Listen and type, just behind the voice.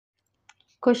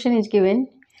Question is given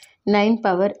 9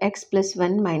 power x plus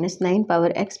 1 minus 9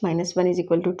 power x minus 1 is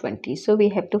equal to 20. So we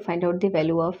have to find out the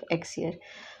value of x here.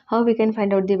 How we can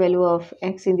find out the value of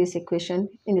x in this equation?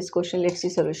 In this question, let's see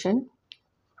solution.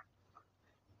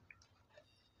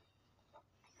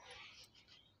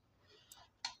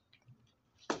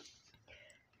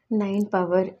 Nine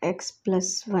power x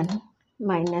plus 1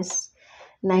 minus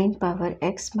 9 power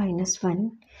x minus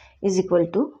 1 is equal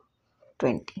to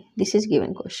 20. This is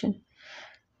given question.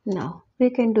 Now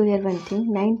we can do here one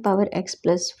thing, 9 power x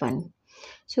plus 1.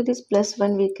 So this plus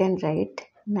 1 we can write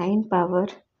 9 power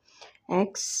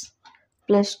x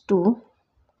plus 2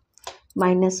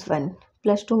 minus 1.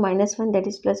 Plus 2 minus 1, that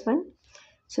is plus 1.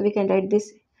 So we can write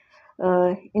this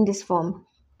in this form,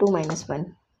 2 minus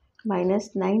 1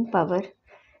 minus 9 power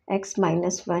x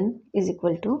minus 1 is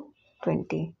equal to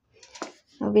 20.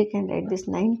 Now we can write this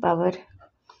 9 power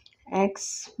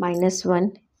x minus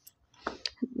 1,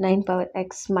 9 power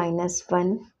x minus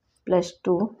 1 plus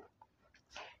 2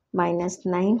 minus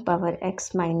 9 power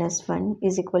x minus 1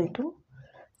 is equal to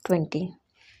 20.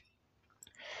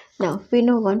 Now we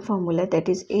know one formula, that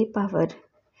is a power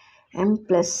m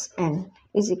plus n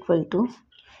is equal to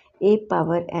a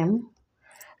power m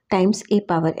times a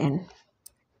power n.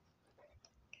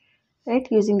 Right,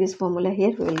 using this formula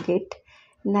here we will get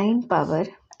 9 power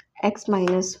x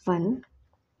minus 1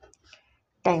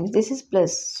 times, this is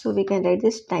plus, so we can write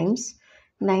this times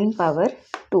 9 power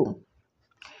 2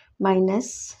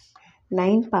 minus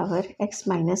 9 power x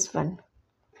minus 1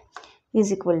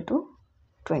 is equal to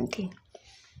 20.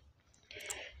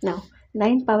 Now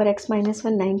 9 power x minus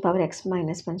 1, 9 power x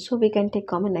minus 1, so we can take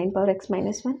common 9 power x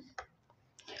minus 1,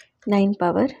 9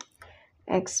 power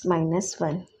x minus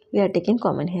 1 we are taking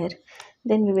common here.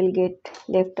 Then we will get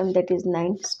left term, that is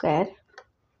 9 square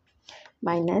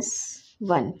minus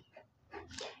 1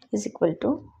 is equal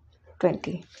to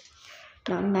 20.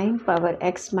 Now 9 power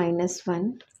x minus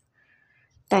 1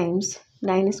 times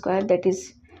 9 square, that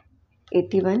is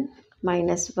 81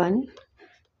 minus 1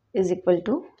 is equal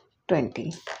to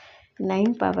 20.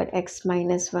 9 power x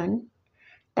minus 1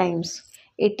 times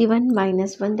 81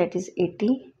 minus 1, that is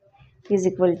 80 is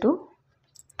equal to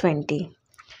 20.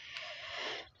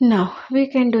 Now we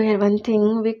can do here one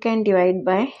thing, we can divide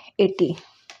by 80.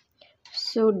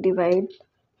 So divide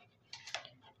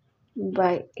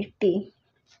by 80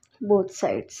 both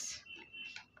sides.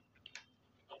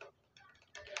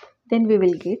 Then we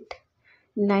will get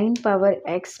 9 power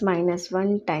x minus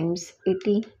 1 times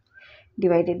 80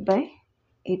 divided by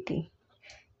 80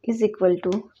 is equal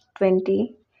to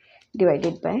 20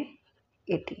 divided by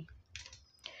 80.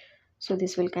 So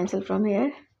this will cancel from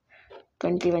here.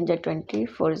 21 is 20,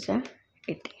 4 is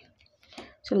 80.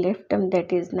 So left term,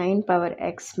 that is 9 power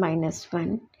x minus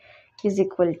 1 is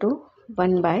equal to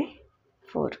 1 by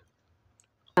 4.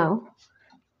 Now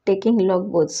taking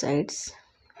log both sides,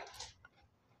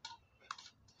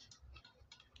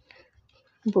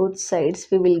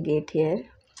 we will get here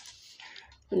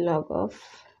log of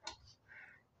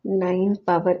 9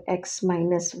 power x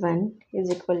minus 1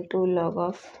 is equal to log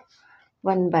of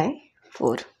 1 by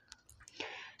 4.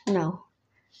 Now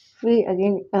we are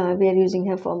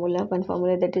using a formula, one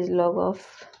formula, that is log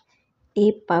of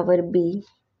a power b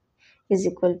is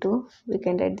equal to, we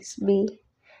can write this b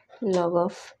log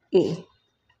of a.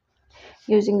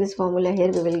 Using this formula here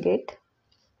we will get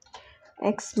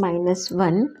x minus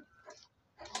 1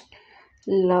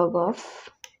 log of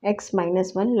x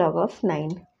minus 1 log of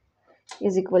 9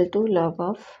 is equal to log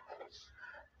of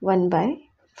 1 by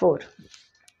 4.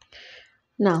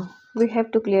 Now we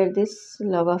have to clear this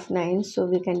log of 9, so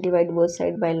we can divide both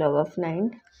sides by log of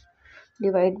 9.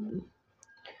 Divide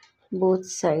both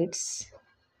sides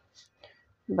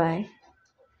by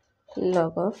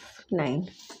log of 9.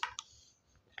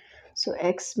 So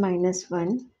x minus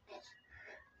 1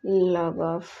 log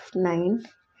of 9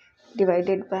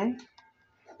 divided by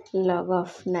log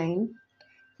of 9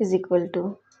 is equal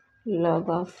to log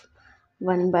of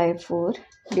 1 by 4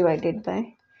 divided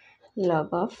by log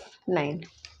of 9,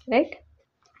 right?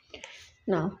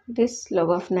 Now this log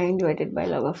of 9 divided by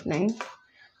log of 9,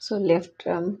 so left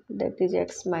term, that is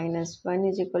x minus 1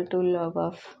 is equal to log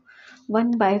of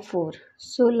 1 by 4.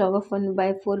 So log of 1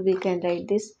 by 4 we can write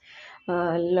this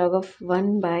log of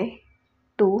 1 by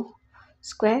 2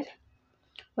 square,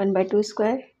 1 by 2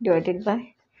 square divided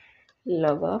by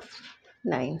log of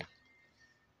 9.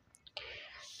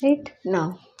 Right,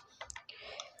 now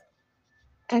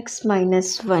x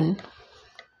minus 1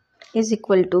 is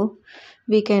equal to,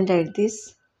 we can write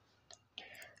this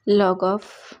log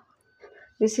of,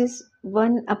 this is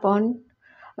 1 upon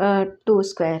 2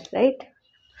 square, right?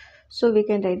 So we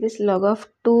can write this log of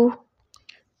 2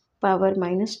 power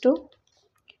minus 2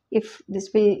 if this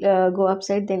will go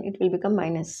upside, then it will become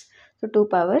minus. So 2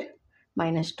 power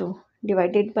minus 2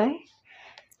 divided by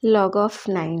log of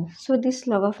 9. So this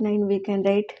log of 9 we can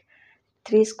write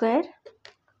 3 square,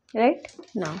 right?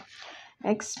 Now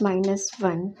x minus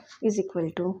 1 is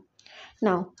equal to,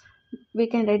 now we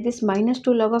can write this minus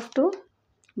 2 log of 2,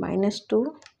 minus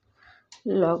 2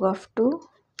 log of 2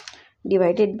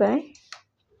 divided by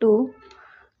 2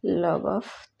 log of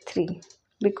 3,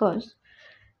 because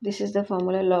this is the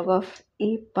formula log of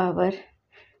a power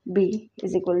b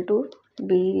is equal to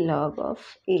b log of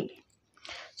a.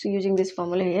 So using this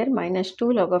formula here, minus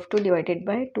 2 log of 2 divided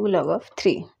by 2 log of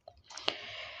 3.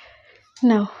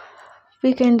 Now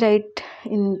we can write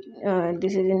in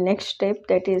this is in next step,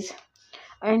 that is,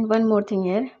 and one more thing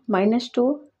here, minus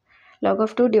 2 log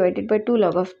of 2 divided by 2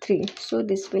 log of 3. So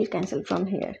this will cancel from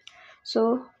here.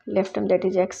 So left term, that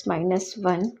is x minus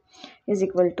 1 is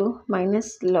equal to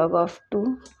minus log of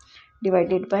 2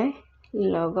 divided by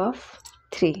log of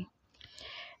 3.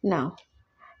 Now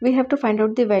we have to find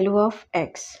out the value of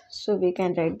x. So we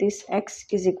can write this x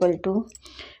is equal to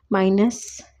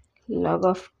minus log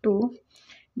of 2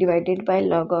 divided by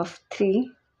log of 3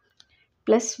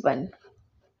 plus 1,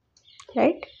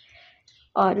 right?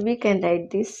 Or we can write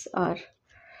this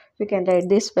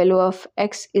value of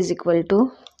x is equal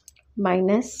to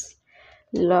minus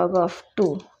log of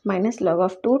 2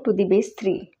 to the base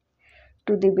 3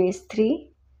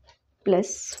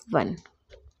 plus 1.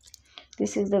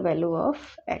 This is the value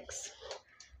of x.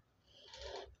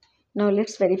 Now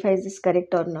let's verify is this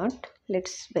correct or not.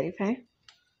 Let's verify.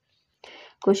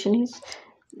 Question is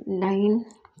 9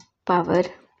 power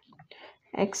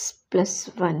x plus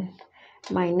 1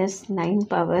 minus 9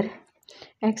 power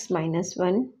x minus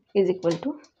 1 is equal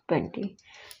to 20.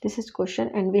 This is question,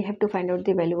 and we have to find out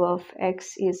the value of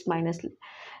x is minus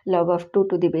log of 2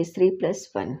 to the base 3 plus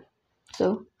 1.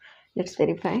 So let's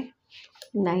verify.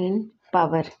 9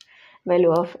 power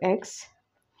value of x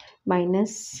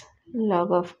minus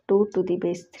log of 2 to the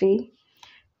base 3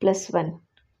 plus 1.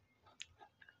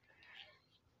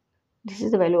 This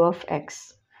is the value of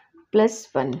x, plus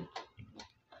 1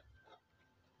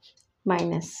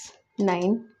 minus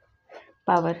 9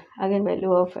 power, again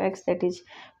value of x, that is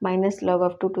minus log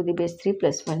of 2 to the base 3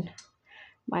 plus 1,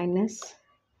 minus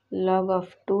log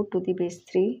of 2 to the base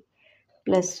 3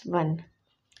 plus 1,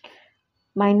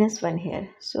 minus 1 here.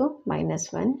 So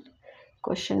minus 1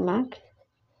 question mark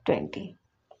 20.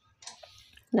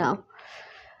 Now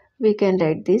we can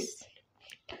write this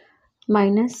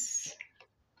 9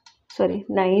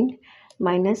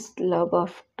 minus log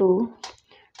of 2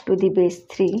 to the base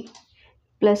 3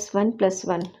 plus 1 plus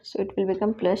 1. So it will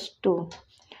become plus 2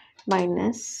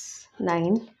 minus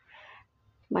 9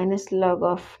 minus log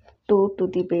of 2 to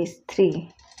the base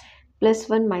 3 plus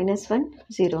 1 minus 1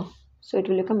 0. So it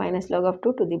will become minus log of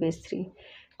 2 to the base 3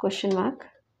 question mark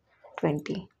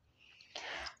 20.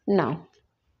 Now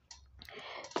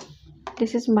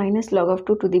this is minus log of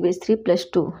 2 to the base 3 plus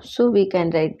 2. So we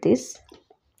can write this.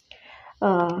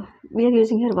 We are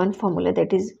using here one formula,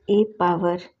 that is a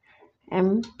power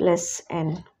m plus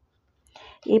n.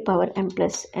 A power m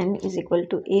plus n is equal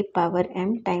to a power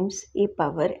m times a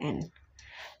power n.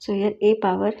 So here a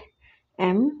power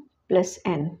m plus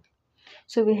n.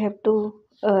 So we have to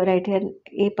write here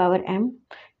a power m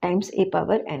times a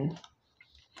power n.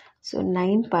 So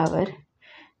 9 power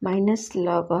minus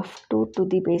log of 2 to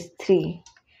the base 3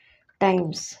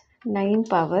 times 9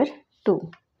 power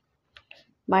 2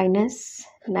 minus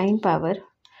 9 power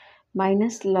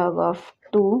minus log of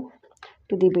 2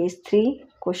 to the base 3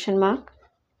 question mark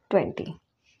 20,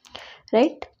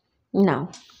 right? Now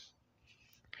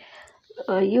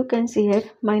you can see here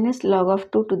minus log of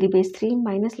 2 to the base 3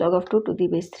 minus log of 2 to the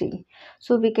base 3.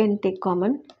 So we can take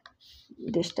common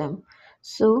this term.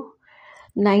 So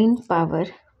 9 power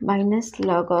minus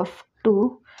log of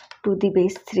 2 to the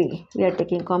base 3 we are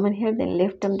taking common here, then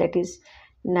left term, that is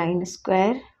 9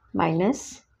 square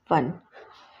minus 1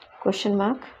 question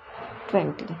mark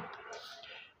 20.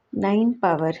 9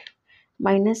 power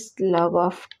minus log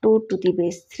of 2 to the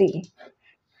base 3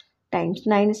 times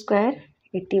 9 square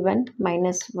 81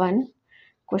 minus 1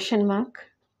 question mark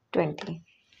 20.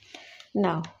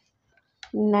 Now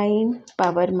 9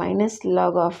 power minus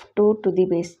log of 2 to the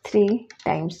base 3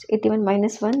 times 81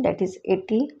 minus 1, that is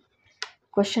 80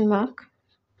 question mark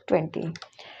 20.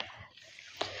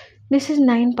 This is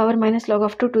 9 power minus log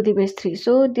of 2 to the base 3.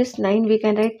 So this 9 we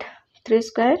can write 3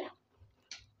 square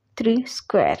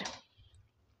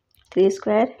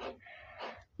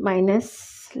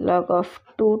minus log of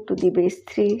 2 to the base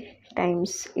 3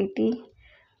 times 80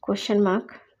 question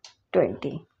mark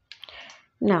 20.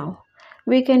 Now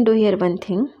we can do here one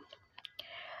thing.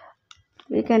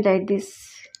 we can write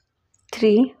this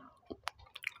 3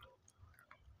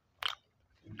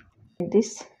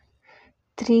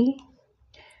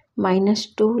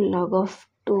 minus 2 log of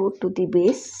 2 to the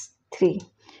base 3.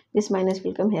 This minus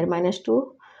will come here, minus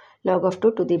 2 log of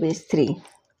 2 to the base 3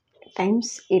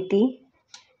 times 80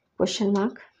 question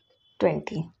mark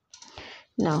 20.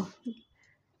 Now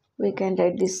we can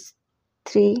write this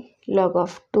 3 log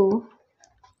of 2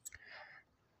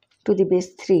 to the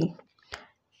base 3,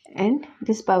 and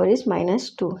this power is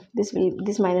minus 2. This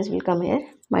minus will come here,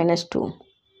 minus 2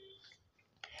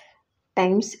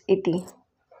 times 80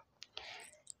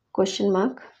 question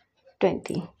mark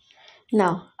 20.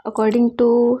 Now according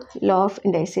to law of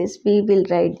indices, we will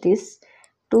write this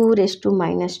 2 raised to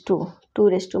minus 2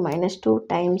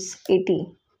 times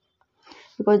 80,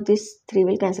 because this 3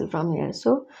 will cancel from here.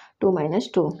 So 2 minus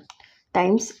 2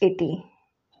 times 80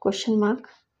 question mark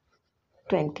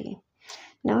 20.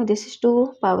 Now this is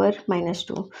 2 power minus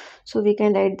 2, so we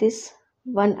can write this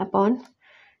 1 upon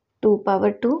 2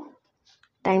 power 2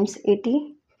 times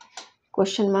 80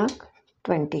 question mark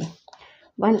 20.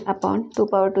 1 upon 2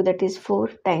 power 2, that is 4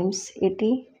 times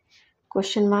 80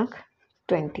 question mark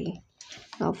 20.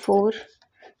 Now 4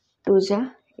 2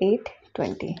 ja 8,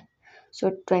 20.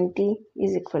 So 20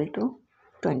 is equal to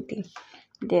 20.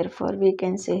 Therefore we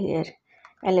can say here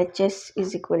LHS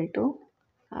is equal to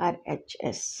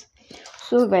RHS.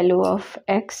 So value of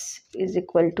x is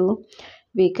equal to,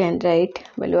 we can write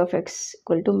value of x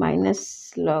equal to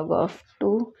minus log of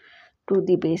 2 to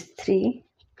the base 3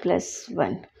 plus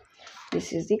 1.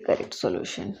 This is the correct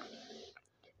solution.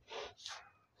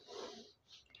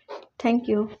 Thank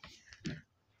you.